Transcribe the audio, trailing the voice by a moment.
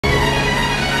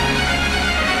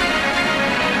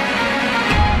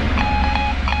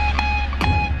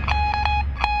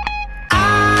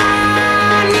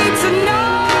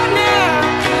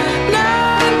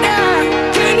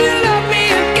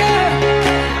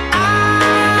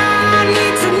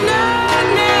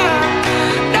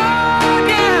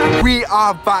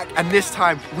are back, and this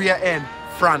time we are in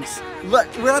France. Look,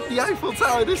 we're at the Eiffel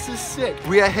Tower. This is sick.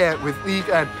 We are here with Ligue,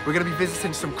 and we're going to be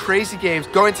visiting some crazy games,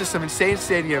 going to some insane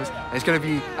stadiums, and it's going to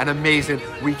be an amazing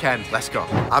weekend. Let's go.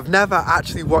 I've never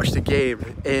actually watched a game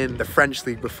in the French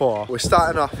League before. We're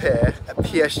starting off here at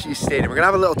PSG Stadium. We're going to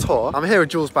have a little tour. I'm here with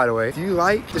Jules, by the way. Do you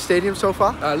like the stadium so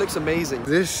far? It looks amazing.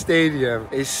 This stadium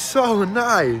is so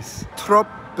nice. Trop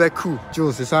beaucoup.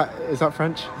 Jules, is that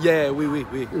French? Yeah, oui.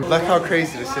 Look how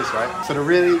crazy this is, right? So the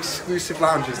really exclusive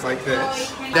lounges like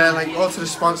this, they're like all to the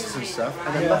sponsors and stuff.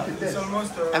 And then look at this.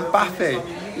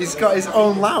 Mbappe, he's got his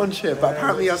own lounge here, but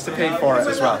apparently he has to pay for it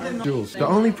as well. Jules, the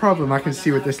only problem I can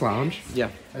see with this lounge,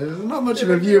 there's not much of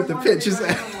a view of the pitch, is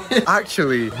there?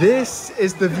 Actually, this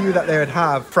is the view that they would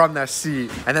have from their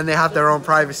seat, and then they have their own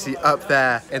privacy up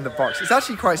there in the box. It's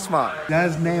actually quite smart.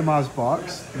 There's Neymar's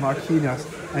box, Marquinhos,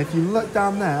 and if you look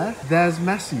down there, there's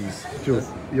Messi's.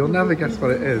 Jules, you'll never guess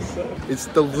what it is. It's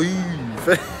the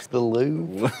Louvre. It's the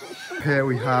Louvre. Here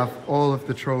we have all of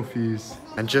the trophies.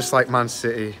 And just like Man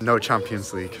City, no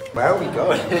Champions League. Where are we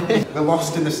going? We're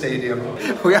lost in the stadium.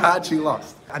 We are actually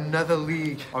lost. Another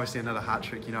league, obviously another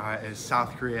hat-trick, you know how it is.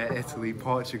 South Korea, Italy,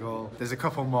 Portugal. There's a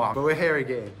couple more, but we're here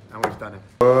again, and we've done it.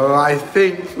 Oh, I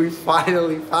think we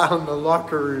finally found the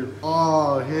locker room.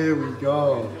 Oh, here we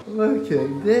go. Look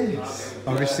at this.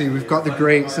 Obviously, we've got the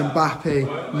greats,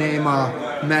 Mbappe,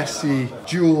 Neymar, Messi,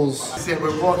 Jules. See,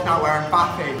 we're walking out where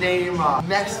Mbappe, Neymar,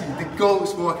 Messi, the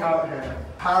GOATs walk out here.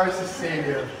 Paris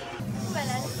Stadium.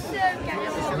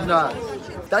 No,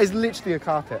 that is literally a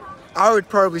carpet. I would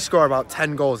probably score about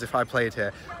 10 goals if I played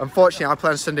here. Unfortunately, I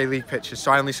play on Sunday League pitches,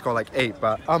 so I only score like 8,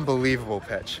 but unbelievable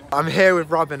pitch. I'm here with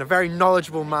Robin, a very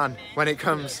knowledgeable man when it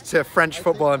comes to French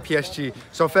football and PSG.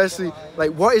 So firstly,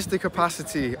 like, what is the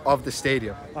capacity of the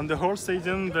stadium? On the whole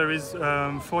stadium, there is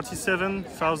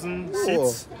 47,000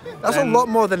 seats. That's a lot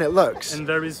more than it looks. And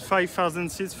there is 5,000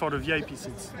 seats for the VIP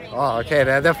seats. Oh, okay,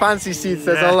 the fancy seats,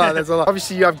 there's a lot,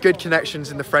 Obviously, you have good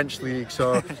connections in the French League,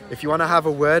 so if you want to have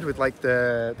a word with like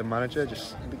the manager,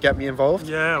 just get me involved.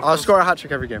 Yeah, I'll score a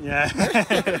hat-trick every game. Yeah.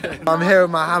 I'm here with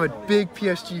Mohammed, big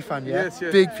PSG fan, yeah? Yes.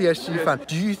 Big PSG fan.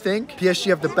 Do you think PSG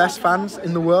have the best fans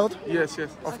in the world? Yes,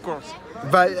 of course.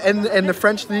 But in the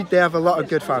French League, they have a lot of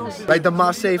good fans. Like the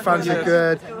Marseille fans are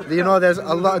good. You know, there's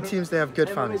a lot of teams, they have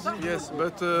good fans. Yes,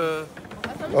 but...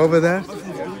 over there,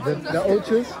 the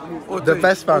ultras, the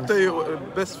best fans.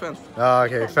 Best fans. Oh,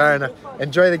 okay, fair enough.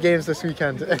 Enjoy the games this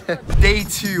weekend. Day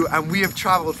 2, and we have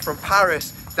travelled from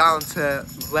Paris down to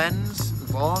Lens.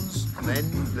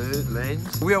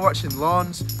 We are watching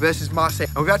Lens versus Marseille,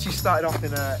 and we've actually started off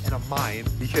in a mine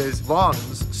because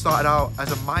Lens started out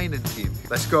as a mining team.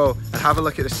 Let's go and have a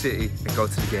look at the city and go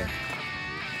to the game.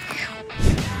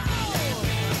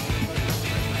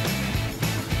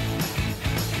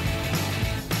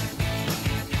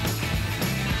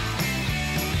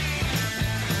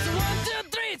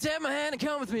 Take my hand and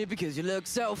come with me because you look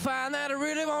so fine that I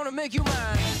really want to make you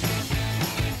mine.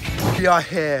 We are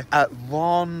here at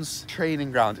Lens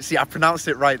training ground. See, I pronounced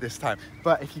it right this time.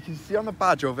 But if you can see on the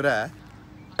badge over there,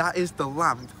 that is the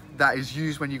lamp that is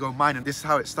used when you go mining. This is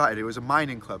how it started. It was a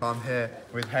mining club. I'm here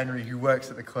with Henry, who works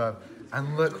at the club.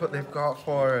 And look what they've got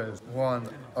for us. One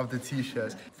of the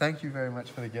t-shirts. Thank you very much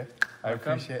for the gift. I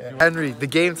appreciate it. Henry, the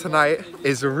game tonight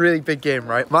is a really big game,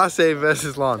 right? Marseille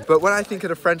versus Lens. But when I think of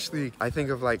the French League, I think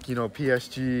of like, you know,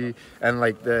 PSG and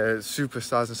like the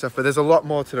superstars and stuff. But there's a lot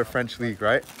more to the French League,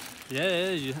 right? Yeah,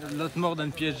 a lot more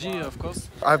than PSG, of course.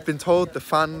 I've been told the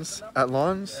fans at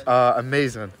Lens are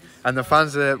amazing. And the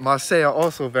fans at Marseille are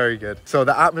also very good. So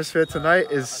the atmosphere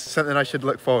tonight is something I should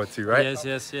look forward to, right?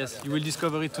 Yes. You will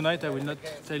discover it tonight. I will not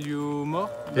tell you more.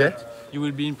 Yeah? You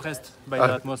will be impressed by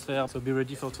the atmosphere, so be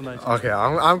ready for tonight. Okay,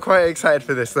 I'm quite excited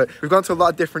for this. Look, we've gone to a lot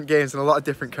of different games in a lot of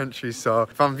different countries, so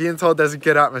if I'm being told there's a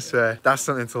good atmosphere, that's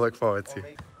something to look forward to.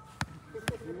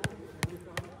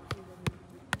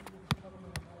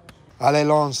 Allez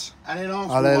Lens.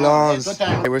 Allez Lens.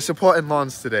 Hey, we're supporting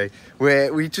Lens today.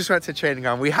 We just went to training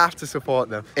ground. We have to support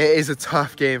them. It is a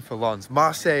tough game for Lens.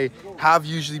 Marseille have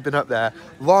usually been up there.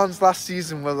 Lens last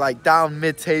season were like down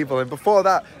mid-table, and before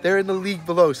that they're in the league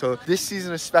below. So this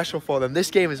season is special for them.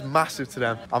 This game is massive to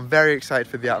them. I'm very excited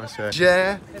for the atmosphere.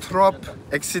 J'ai trop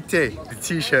excité. The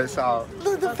t-shirt's out.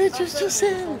 Look, the picture's just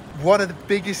in. One of the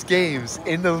biggest games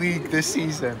in the league this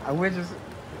season, and we're just...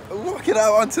 walking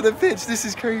out onto the pitch. This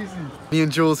is crazy. Me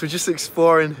and Jules, we're just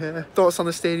exploring here. Thoughts on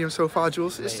the stadium so far,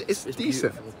 Jules? It's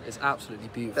decent. Beautiful. It's absolutely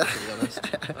beautiful, to be honest.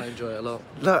 I enjoy it a lot.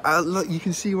 Look, you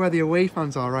can see where the away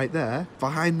fans are right there,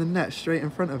 behind the net, straight in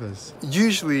front of us.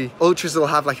 Usually, ultras will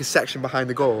have like a section behind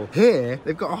the goal. Here,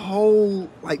 they've got a whole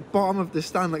like bottom of the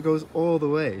stand that goes all the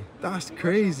way. That's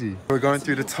crazy. We're going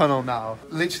through the tunnel now.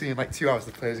 Literally in like 2 hours,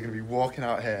 the players are going to be walking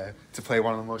out here to play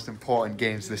one of the most important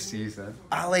games this season.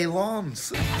 Alley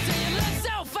Lawns. I say you look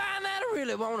so fine that I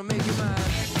really wanna make you mine.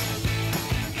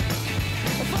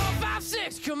 4, 5,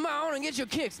 6, come on and get your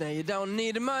kicks. Now you don't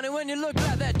need the money when you look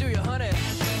like that, do you, honey?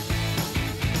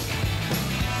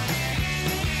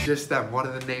 Just then, one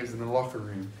of the names in the locker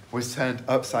room was turned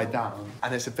upside down,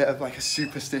 and it's a bit of like a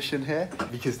superstition here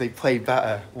because they play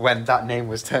better when that name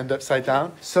was turned upside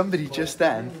down. Somebody just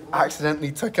then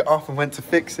accidentally took it off and went to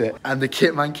fix it, and the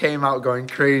kit man came out going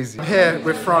crazy. Here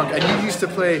with Frank, and you used to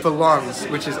play for Lens,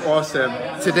 which is awesome.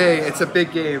 Today it's a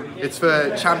big game. It's for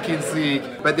Champions League,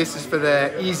 but this is for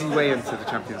the easy way into the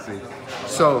Champions League.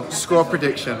 So, score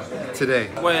prediction today.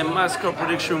 Well, my score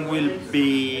prediction will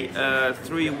be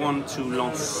 3-1 to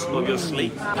Lens, obviously.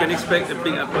 You can expect a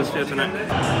big atmosphere tonight.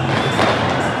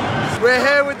 We're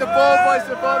here with the ball boys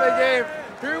before the game.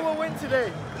 Who will win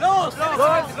today? Lens! 100%.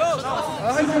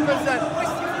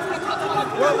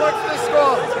 What's the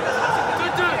score?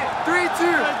 3-2.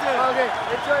 Okay,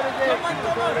 enjoy the game.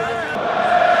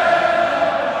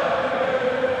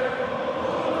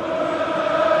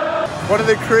 One of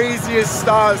the craziest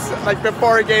starts, like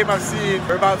before a game I've seen.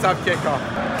 We're about to have kickoff.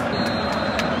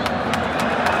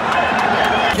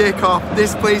 Kickoff,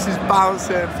 this place is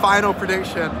bouncing. Final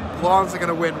prediction, Lens are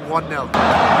gonna win 1-0.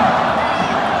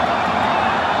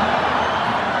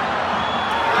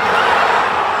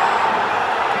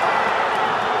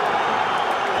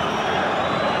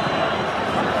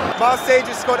 Marseille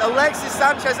just scored. Alexis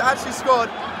Sanchez actually scored,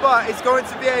 but it's going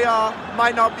to VAR,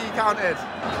 might not be counted.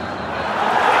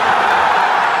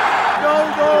 No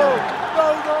goal! No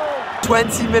goal!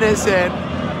 20 minutes in,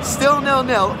 still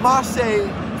 0-0. Marseille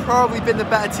probably been the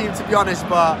better team, to be honest,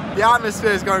 but the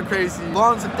atmosphere is going crazy.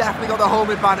 Lens have definitely got the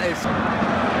home advantage.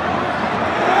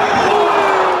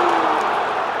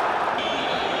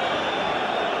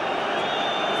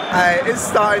 It's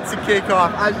starting to kick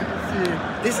off, as you can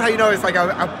see. This is how you know it's like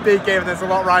a big game and there's a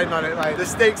lot riding on it. Like, the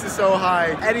stakes are so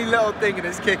high, any little thing and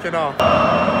it's kicking off.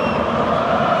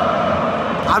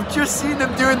 I've just seen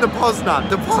them doing the Poznan.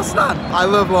 The Poznan. I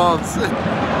love Lens.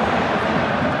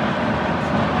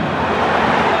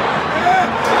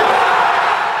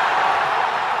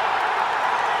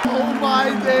 Oh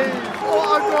my days.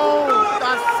 What a goal.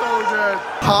 That's so good.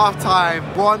 Half time,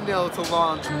 1-0 to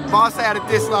Lens. Marseille had a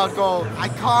disallowed goal.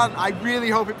 I really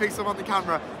hope it picks up on the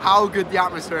camera how good the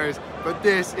atmosphere is. But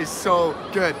this is so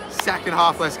good. Second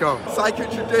half, let's go. It's like a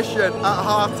tradition at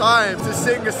half time to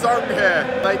sing a song here,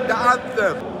 like the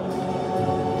anthem.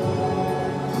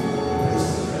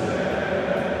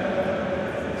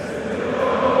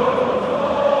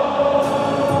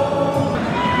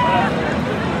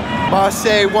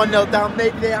 Marseille 1-0 down,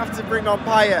 maybe they have to bring on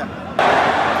Payet.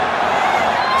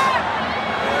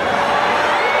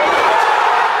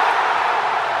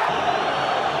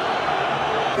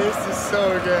 This is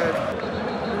so good.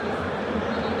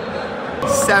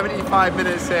 75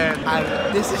 minutes in,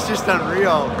 and this is just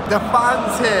unreal. The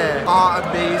fans here are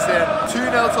amazing.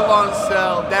 2-0 to Lens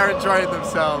still, they're enjoying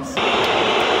themselves.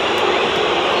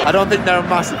 I don't think they're a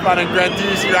massive fan of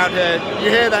Granduzi around here. You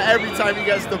hear that every time he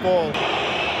gets the ball.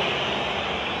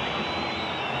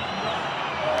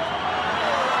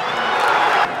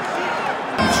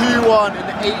 2-1 in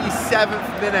the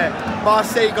 87th minute.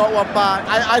 Marseille got one back.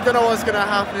 I don't know what's going to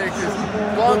happen here because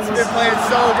Lens have been playing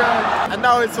so good. And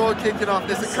now it's all kicking off.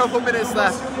 There's a couple minutes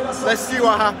left. Let's see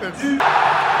what happens. 2-1.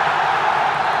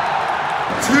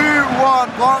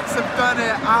 Lens have done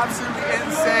it. Absolutely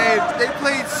insane. They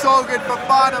played so good for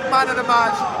fun and man of the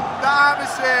match. The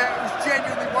atmosphere was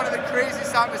genuinely one of the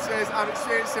craziest atmospheres I've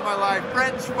experienced in my life.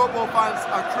 French football fans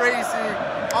are crazy.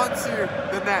 On to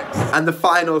the next. And the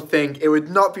final thing, it would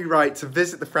not be right to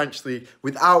visit the French League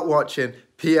without watching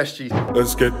PSG.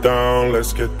 Let's get down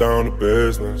to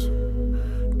business.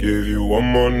 Give you one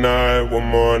more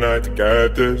night to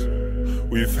get this.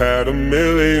 We've had a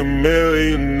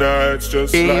million nights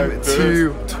just Game like this.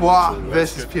 Game 2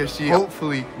 versus PSG.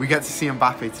 Hopefully we get to see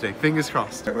Mbappe today. Fingers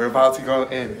crossed. We're about to go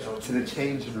in to the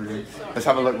changing room. Let's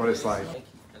have a look what it's like.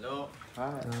 Hello.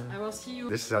 Hi. I will see you.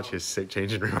 This is actually a sick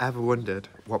changing room. Ever wondered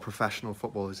what professional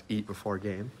footballers eat before a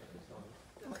game?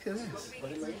 Look at this.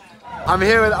 I'm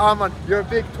here with Armand. You're a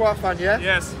big Troyes fan, yeah?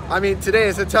 Yes. I mean, today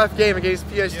is a tough game against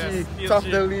PSG, Yes, PSG. top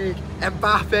of the league.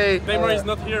 Mbappe. Neymar is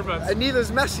not here, but And neither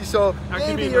is Messi, so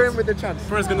maybe you're in with a chance.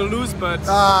 Troyes gonna lose, but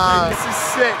This is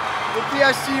sick. The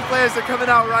PSG players are coming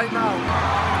out right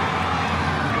now.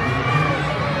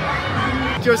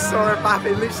 Just saw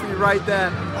Mbappe literally right there,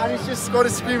 and he's just scored a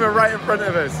screamer right in front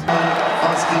of us.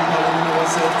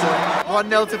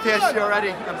 1-0 to PSG already.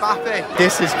 Mbappe.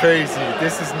 This is crazy.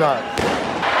 This is nuts.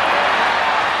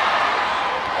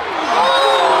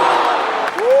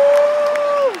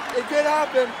 Woo! It did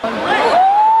happen.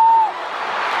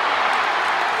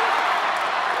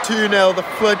 2-0. The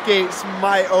floodgates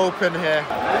might open here.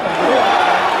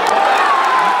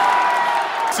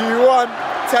 2-1.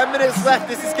 10 minutes left.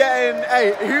 This is getting,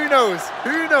 hey, who knows?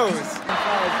 Who knows?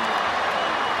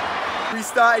 We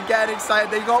started getting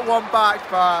excited. They got one back,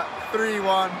 but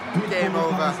 3-1, game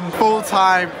over. Full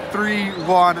time,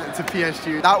 3-1 to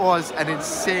PSG. That was an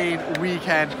insane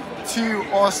weekend. 2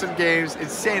 awesome games,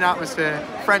 insane atmosphere.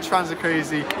 French fans are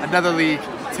crazy. Another league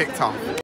ticked off.